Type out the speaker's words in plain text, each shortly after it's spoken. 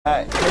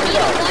Alright, here we You go.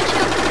 watch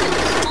out for the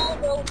small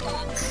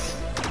robots.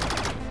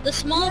 The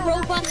small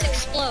robots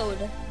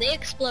explode. They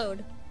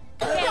explode.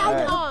 Okay,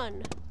 Alright.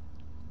 on.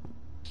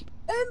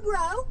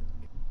 Bro.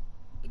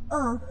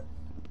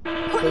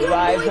 Put The your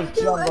rise voice of to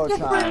a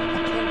Jumbotron.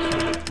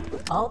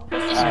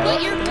 Just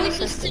put your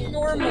voices to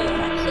normal,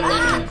 so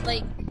then,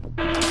 like...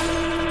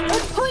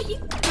 And put you...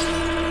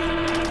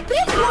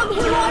 This one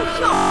who I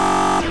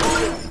shot!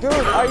 Dude,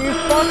 are you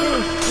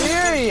fucking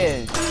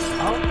serious?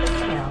 All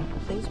personnel,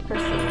 please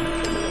proceed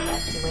to the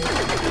evacuation.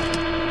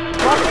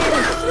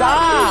 Fucking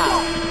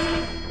stop!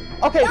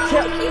 Okay,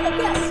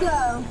 Get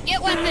slow. Get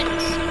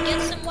weapons! Get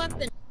some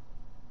weapons.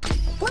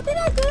 What did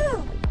I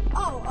do?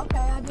 Oh, okay,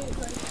 I did it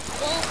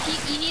first. Well,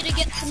 you need to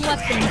get some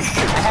weapons.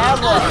 I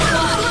have one.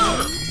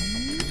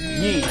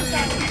 Yeet.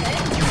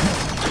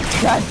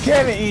 God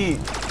damn it, eat.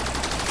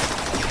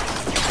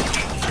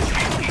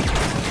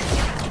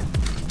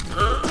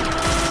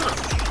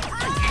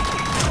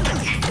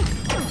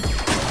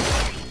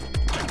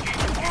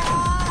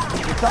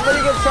 Did somebody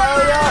get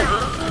Charlie up?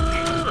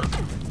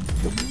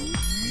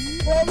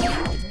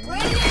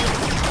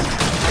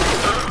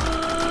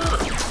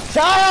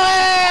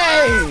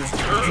 Charlie!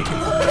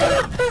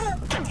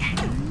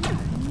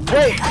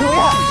 Wait, can we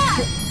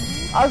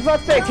have... I was about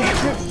to say,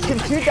 can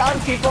two down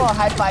people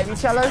high-five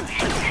each other? Okay,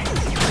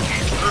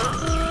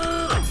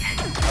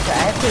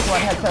 I have to take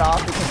one headset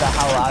off because of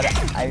how loud...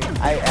 I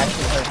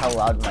actually heard how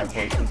loud my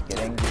voice was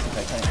getting because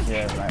I couldn't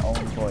hear my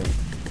own voice.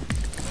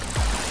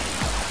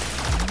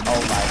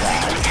 Oh my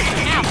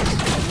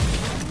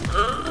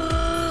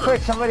god.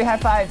 Quick, somebody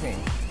high-five me.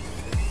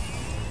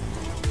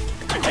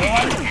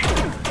 Anyone?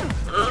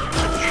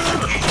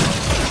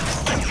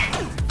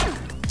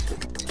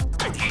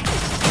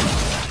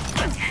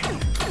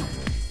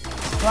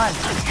 Come on.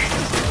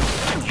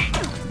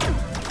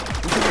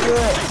 You can do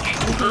it.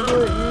 You can do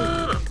it.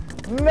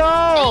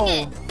 No! Dang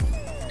it!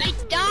 I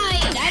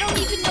died! I don't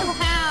even know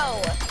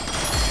how!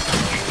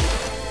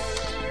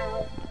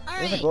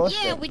 There's a glow Alright, yeah,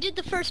 stick. we did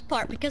the first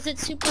part because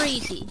it's super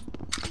easy.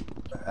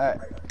 Alright.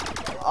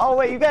 Oh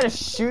wait, you gotta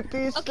shoot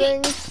these Okay.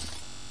 things?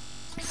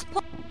 This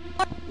part,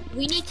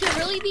 we need to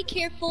really be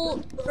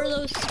careful for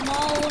those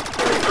small...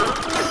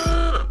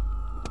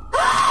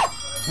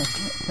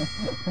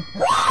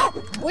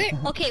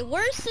 Okay,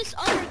 where's this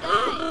other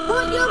guy?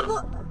 Put your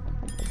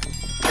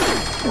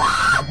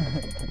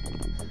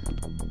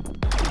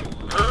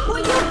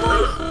Put your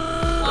voice...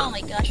 Oh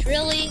my gosh,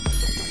 really?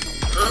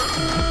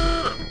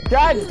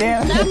 God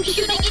damn Stop it!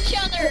 shooting each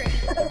other!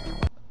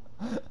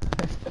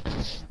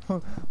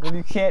 When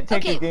you can't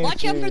take the Okay, game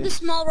watch out for the serious.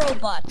 small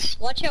robots.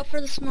 Watch out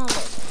for the small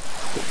robots.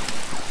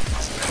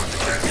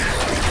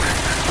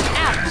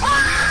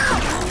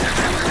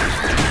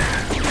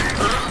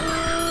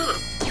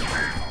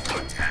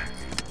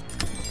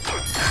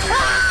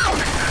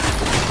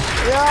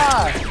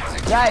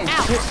 Yeah! Guys,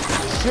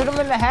 shoot him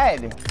in the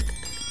head.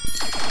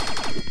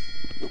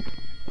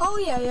 Oh,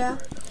 yeah.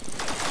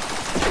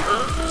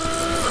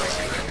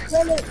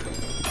 Really?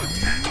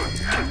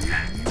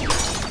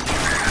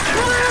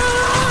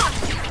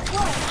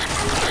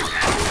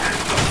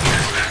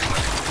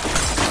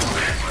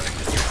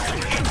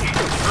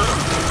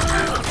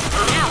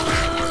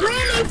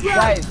 Really, bro?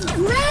 Guys.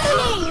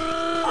 Really?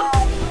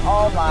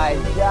 Oh my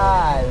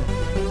god.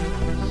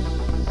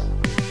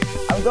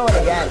 I'm going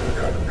again.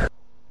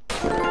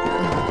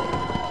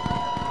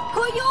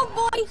 Put your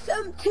voice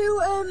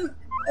to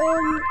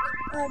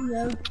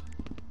no.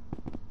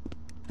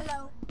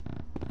 Hello.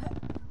 Hey,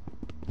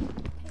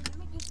 let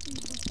me just see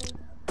something.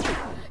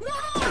 No!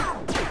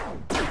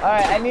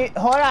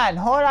 Alright,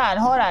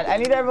 hold on. I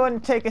need everyone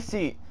to take a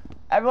seat.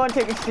 Everyone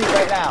take a seat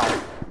right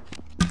now.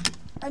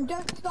 And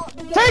don't stop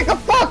the game. Take a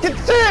fucking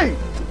seat!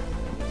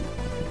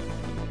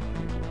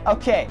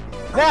 Okay,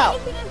 now,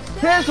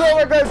 here's what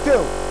we're gonna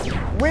do.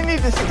 We need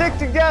to stick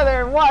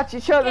together and watch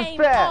each other's Game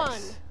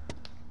backs.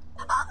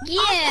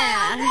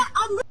 Yeah!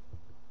 I'm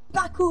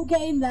back all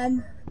game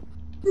then.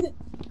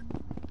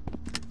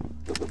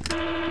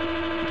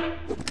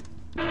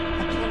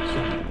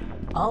 Attention.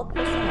 All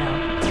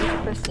personnel,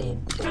 please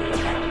proceed to the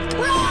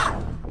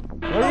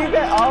evacuation. Where do you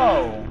get?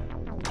 Oh.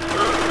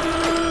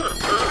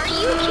 Are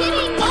you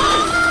kidding me?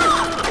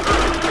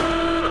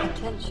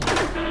 Attention.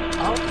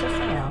 All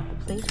personnel,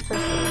 please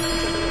proceed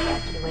to the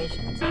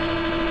evacuation zone.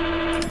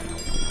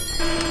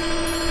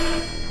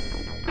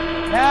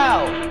 Now.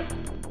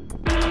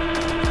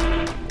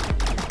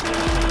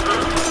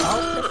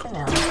 All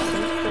personnel,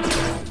 please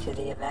proceed to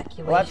the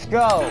evacuation Let's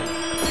go.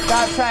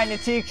 Stop trying to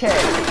TK.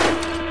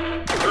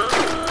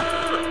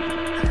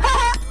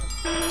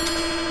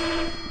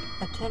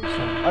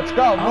 Attention. Let's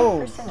go. All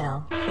Move.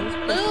 personnel, please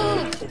proceed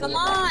Move, to the come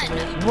on.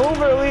 evacuation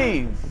Move or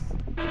leave.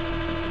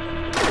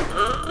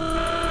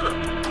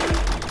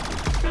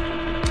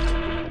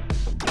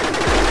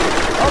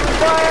 Open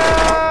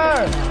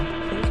fire!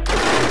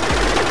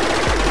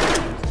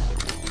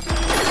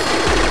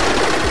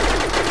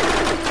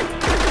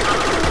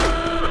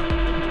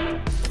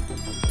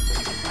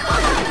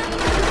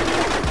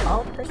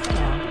 All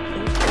personnel,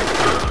 please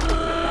proceed to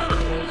the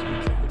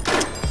evacuation zone.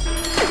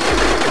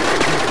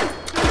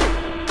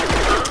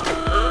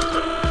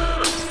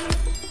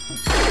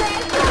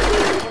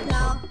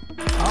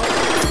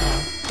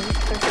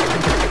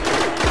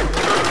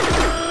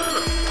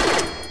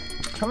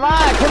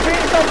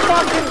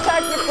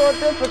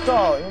 real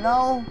difficult, you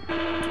know?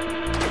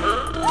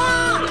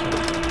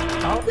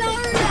 All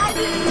Sorry, I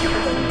didn't to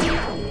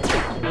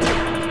the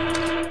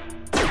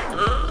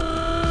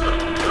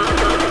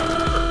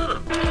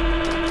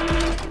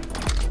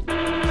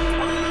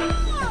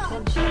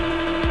Attention.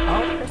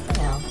 All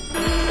personnel,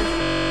 please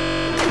proceed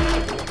to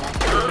the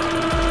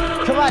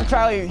evacuation. Come on,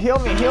 Charlie, heal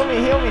me, heal me,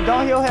 heal me.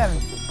 Don't heal him.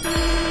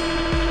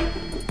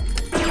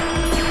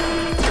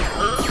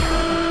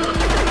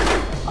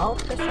 All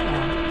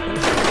personnel,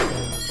 please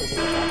proceed to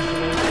the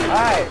evacuation.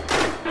 Alright.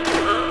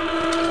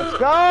 Let's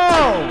go!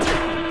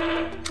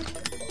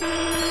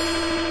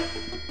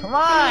 Come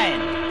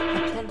on!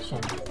 Attention.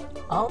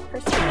 All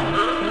personnel,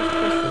 please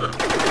proceed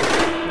to the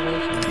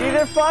evacuation.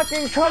 Either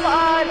fucking come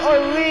on or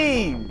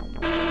leave!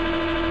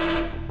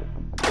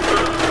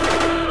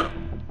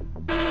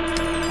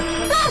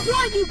 That's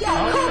what you get!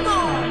 All Come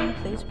on!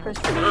 personnel, please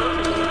proceed to the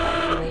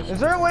evacuation. Is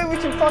there a way we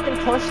can fucking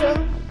push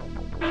him?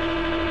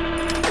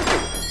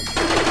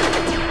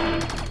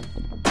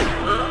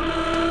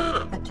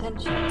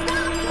 Attention.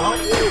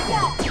 Don't use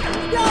that!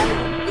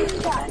 Don't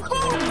use that!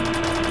 Come!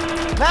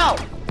 Now!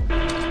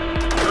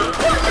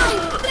 What are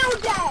you still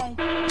dead?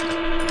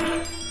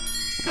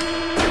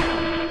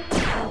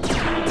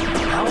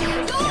 All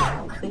personnel,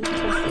 please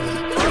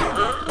proceed.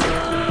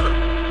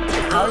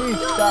 How are you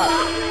stuck?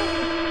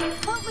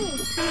 Help me!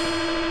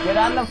 Get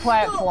on the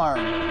platform.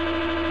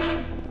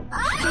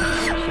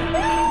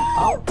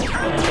 All personnel, please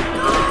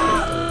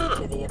proceed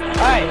to the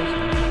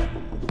evacuation.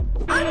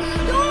 I'm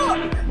stuck!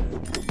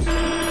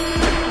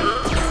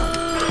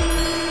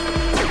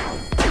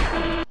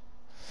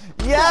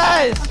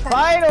 Yes!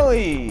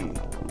 Finally!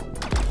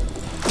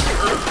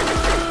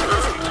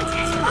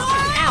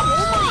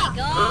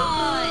 Ow!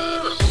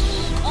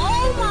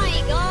 Oh my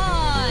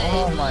god!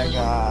 Oh my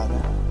god.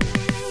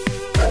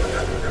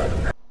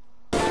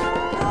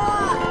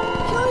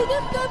 Shall we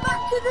just go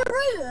back to the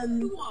room?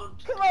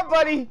 Come on,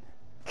 buddy!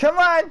 Come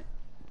on!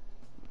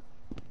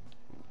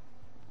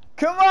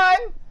 Come on!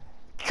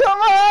 Come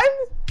on!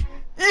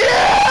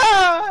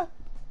 Yeah!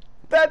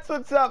 That's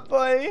what's up,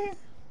 buddy.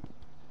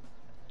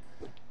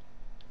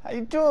 How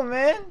you doing,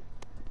 man?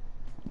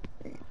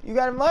 You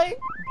got a mic?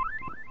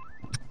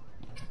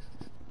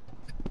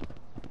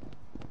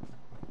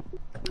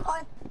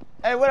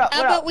 Hey, what up? How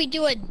What about up? we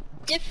do a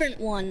different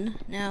one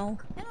now?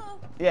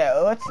 Yeah,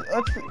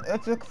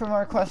 let's look for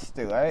more quests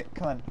to do. All right,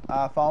 come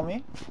on. Follow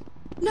me.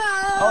 No!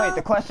 Oh wait,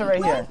 the quests are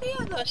right here. Where's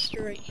the other?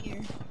 Cluster right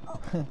here.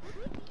 All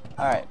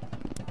right,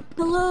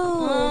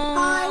 Hello!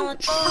 Hi!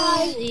 Let's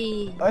Hi!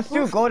 see. let's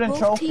do golden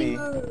trophy.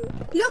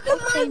 Look at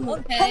my...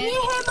 Okay. Can you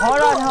hear my Hold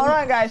voice?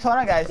 on, guys. Hold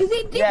on, guys. Is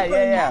it Yeah.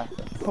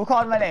 different? Who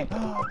called my name?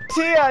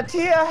 Tia,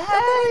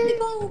 hey!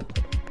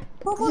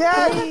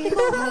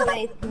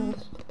 Yay!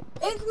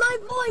 Is my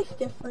voice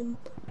different?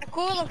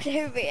 Acordo que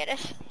revera.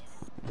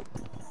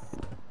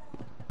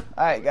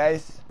 All right,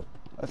 guys.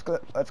 Let's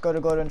go to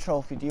golden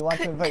trophy. Do you want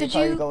to invite your could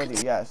party you- to go with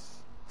you? Yes.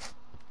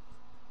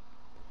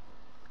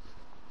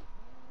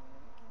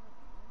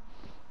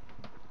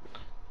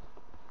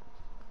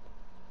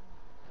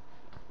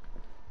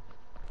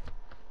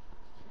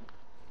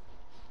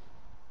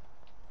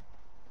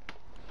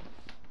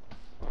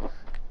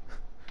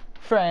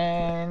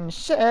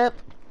 Friendship.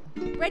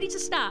 Ready to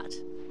start.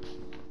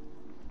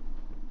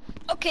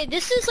 Okay,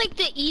 this is like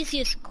the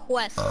easiest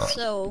quest,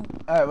 so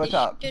All right, what's it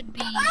up? should be.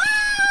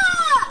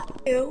 Ah!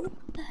 Ew.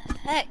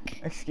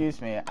 Heck.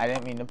 Excuse me, I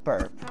didn't mean to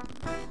burp.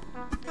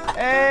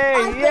 Hey,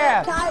 I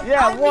yeah, burped, I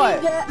yeah, mean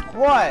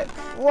it.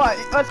 what?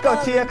 Let's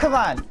go, Tia. Come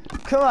on.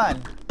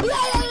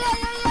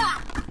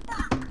 Yeah.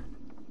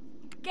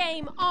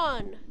 Game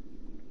on.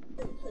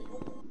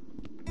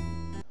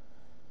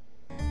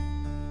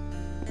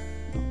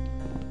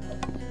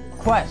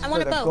 Quest I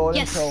want for a the bow. golden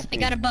Yes, trophy. I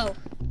got a bow.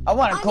 I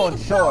want a I gold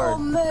need sword. I'll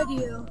murder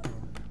you.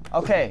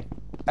 Okay,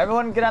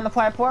 everyone get on the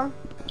platform.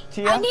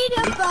 Tia. I need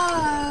a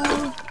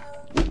bow.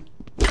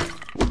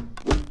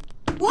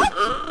 What?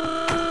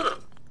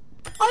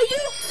 Are you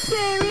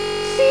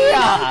serious?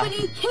 Tia.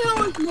 Somebody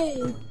killed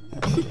me.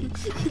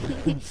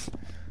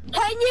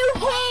 Can you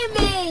hear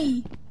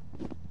me?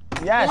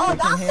 Yes, Oh, we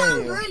can that hear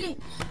sounds you. really...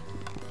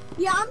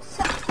 Yeah, I'm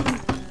sexy.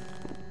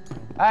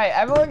 Alright,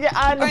 everyone get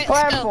on the Alright, let's go.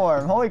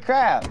 platform. Holy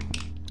crap.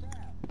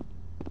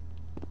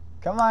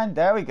 Come on,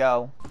 there we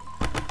go.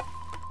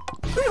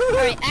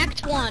 Alright,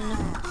 Act 1.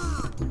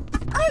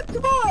 Act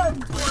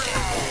 1!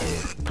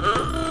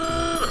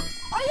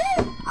 Are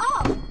you?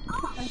 Oh.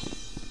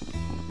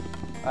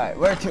 Alright,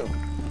 where to?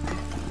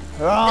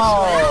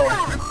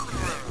 Oh!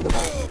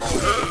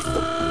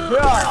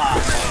 Yeah.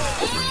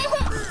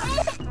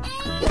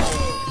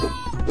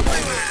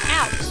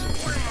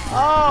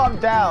 Oh, I'm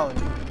down.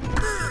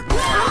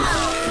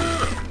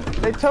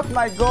 They took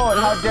my gold.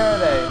 How dare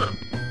they?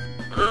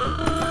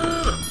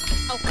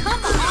 Oh,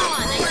 come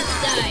on! I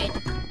just died.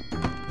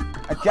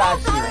 I got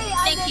you. Sorry,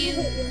 I Thank didn't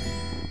you. hit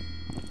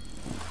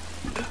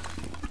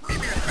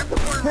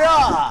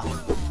Yeah.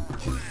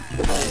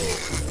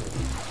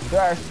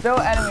 There are still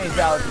enemies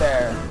out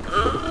there.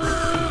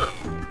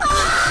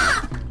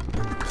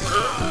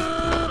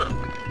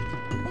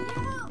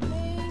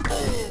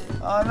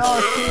 Oh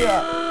no, Tia.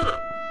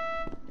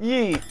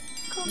 Yeet.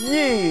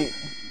 Yeet.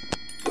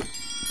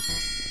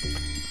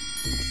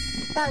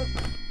 Thanks.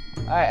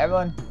 Alright,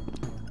 everyone.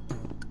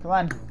 Come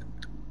on.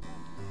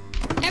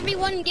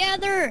 Everyone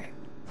gather.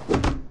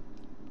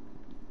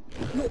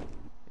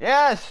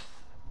 Yes!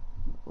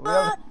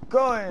 We're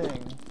going.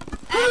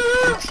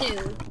 Act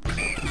 2.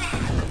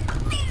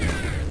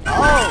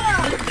 Oh!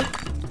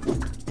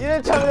 You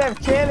didn't tell me they have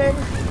cannon.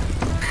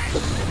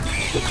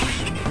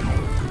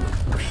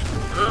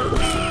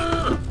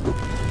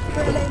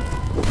 Really?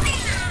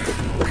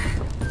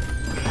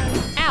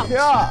 Ouch.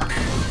 Yeah.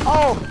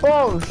 Oh,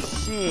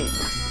 bullshit.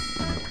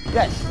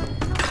 Yes.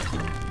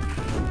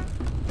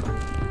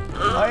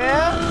 Oh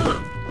yeah?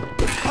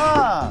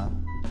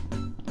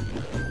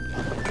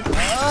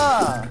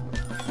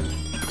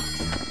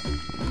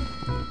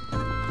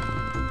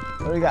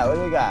 What do we got? What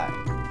do we got?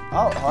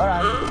 Oh, hold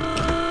on.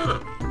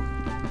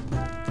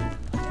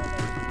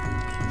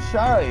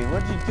 Charlie,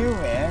 what'd you do,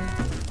 man?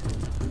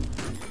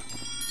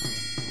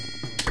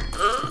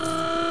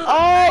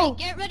 Oh!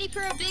 Get ready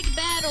for a big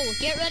battle.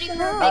 Get ready for a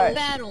big Alright.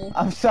 battle.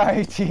 I'm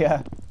sorry,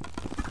 Tia.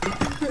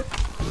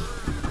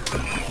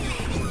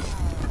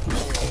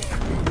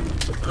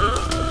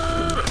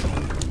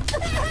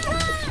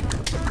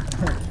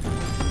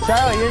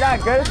 Charlie, you're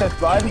not good at this,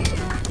 bud.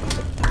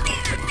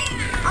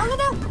 I'm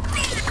gonna...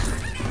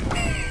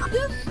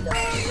 Just, no, I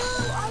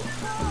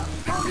can't.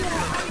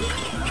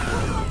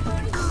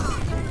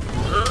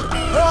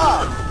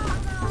 Oh,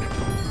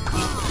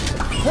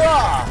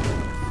 Yeah.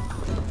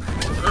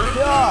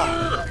 Yeah.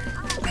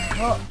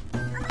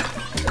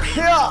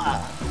 Yeah.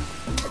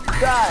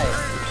 Die.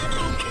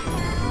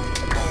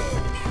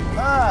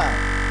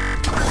 I'm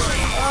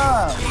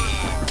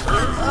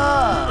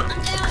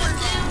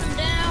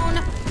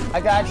down. I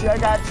got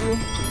you.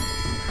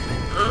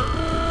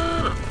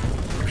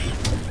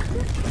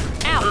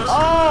 Ouch.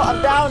 Oh,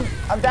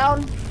 I'm down.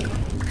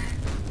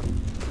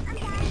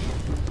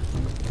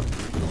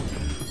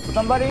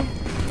 Somebody?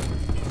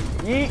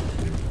 Yeet.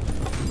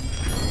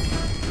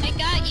 I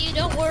got you,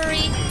 don't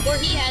worry. Or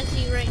he has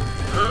you right.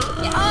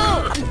 Yeah,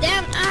 oh, I'm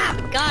down. Ah,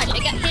 gosh, I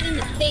got hit in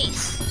the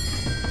face.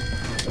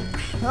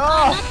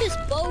 Oh. Not this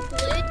bow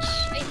glitch.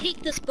 I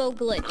hate this bow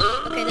glitch.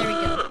 Okay, there we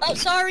go. Oh,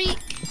 sorry.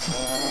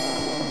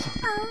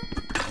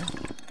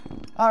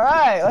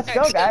 Alright, let's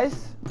go, guys.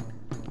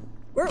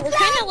 We're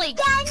kind of like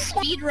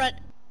speed run.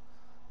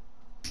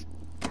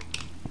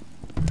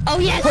 Oh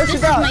yes, Push this it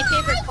is down. my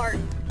favorite part.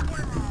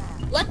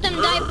 Let them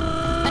die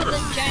out of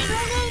this giant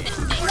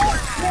thing.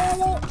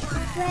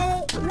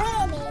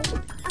 Really?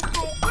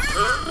 Okay.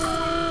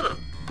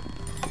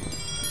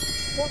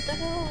 What the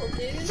hell,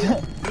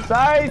 dude?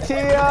 Sorry,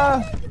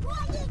 Tia.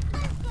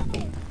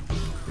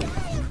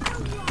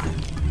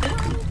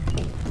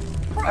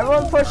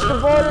 Everyone push the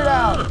border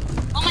down.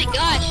 Oh my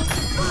gosh.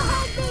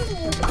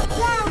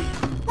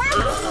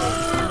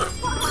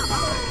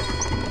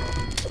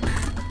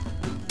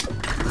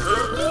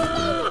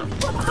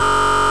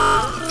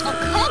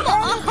 Oh,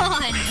 come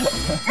on.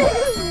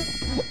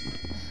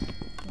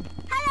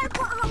 Hello,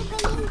 pothole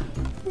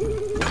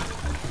Billy.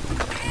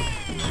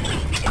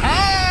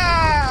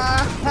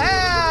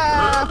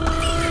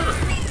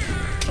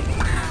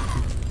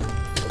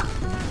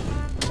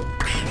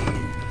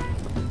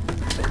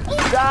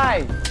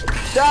 Die!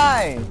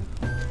 Die!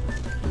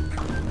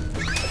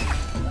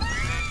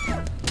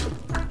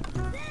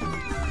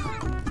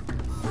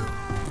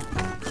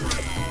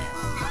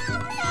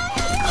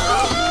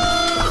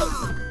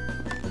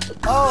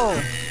 Oh!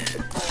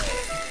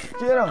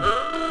 Get him!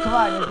 Come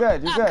on, you're good,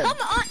 you're good.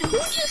 Come on. Who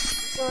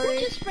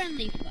just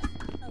friendly?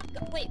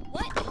 Oh, wait,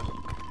 what?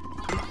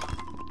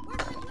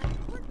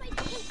 Where'd my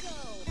bow go?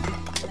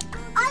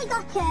 I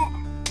got it.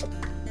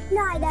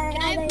 No, I don't.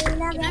 Can I don't can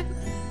have it.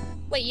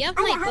 Wait, you have I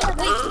my don't bow? have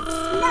Wait, it. what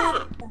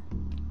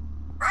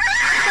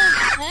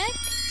the heck?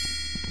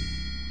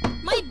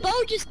 My bow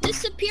just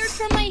disappeared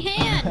from my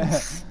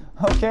hands.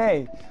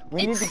 Okay,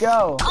 we need to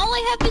go. All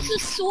I have is a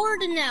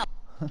sword now.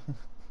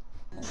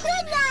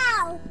 Sit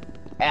down.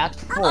 Act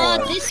 4.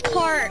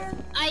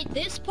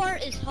 This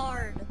part is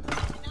hard.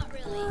 Not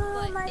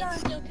really, but it's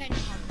still kind of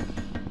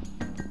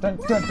hard. Dun,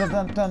 dun, dun,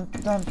 dun, dun,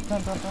 dun,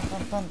 dun, dun,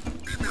 dun, dun.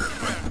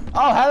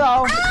 Oh,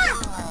 hello!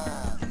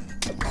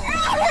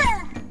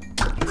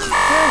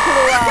 Into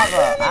the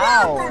lava!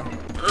 Ow!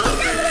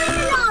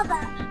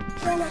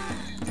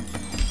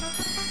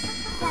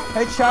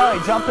 Hey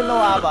Charlie, jump in the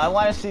lava. I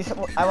want to see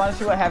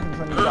what happens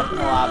when you jump in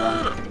the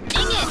lava.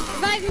 Dang it!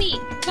 Revive me!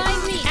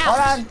 Revive me! Hold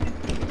on,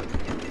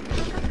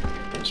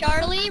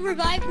 Charlie,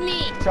 revive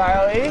me!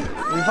 Charlie,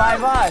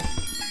 revive us.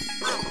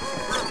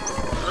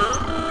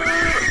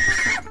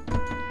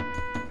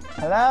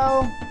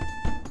 Hello?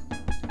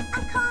 I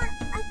can't.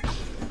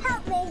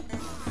 Help me.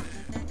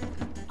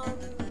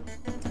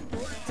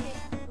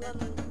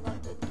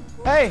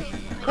 Hey!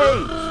 Hey!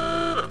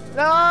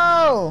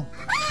 No!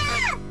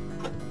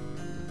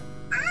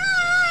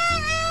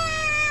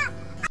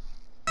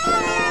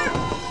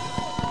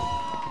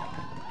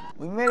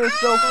 We made it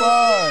so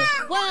far.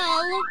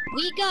 Well,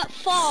 we got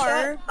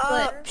far,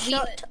 but we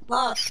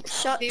lost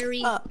Shut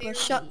very, up. very.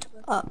 Shut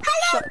up.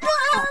 Shut up.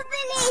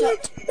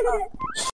 Shut up.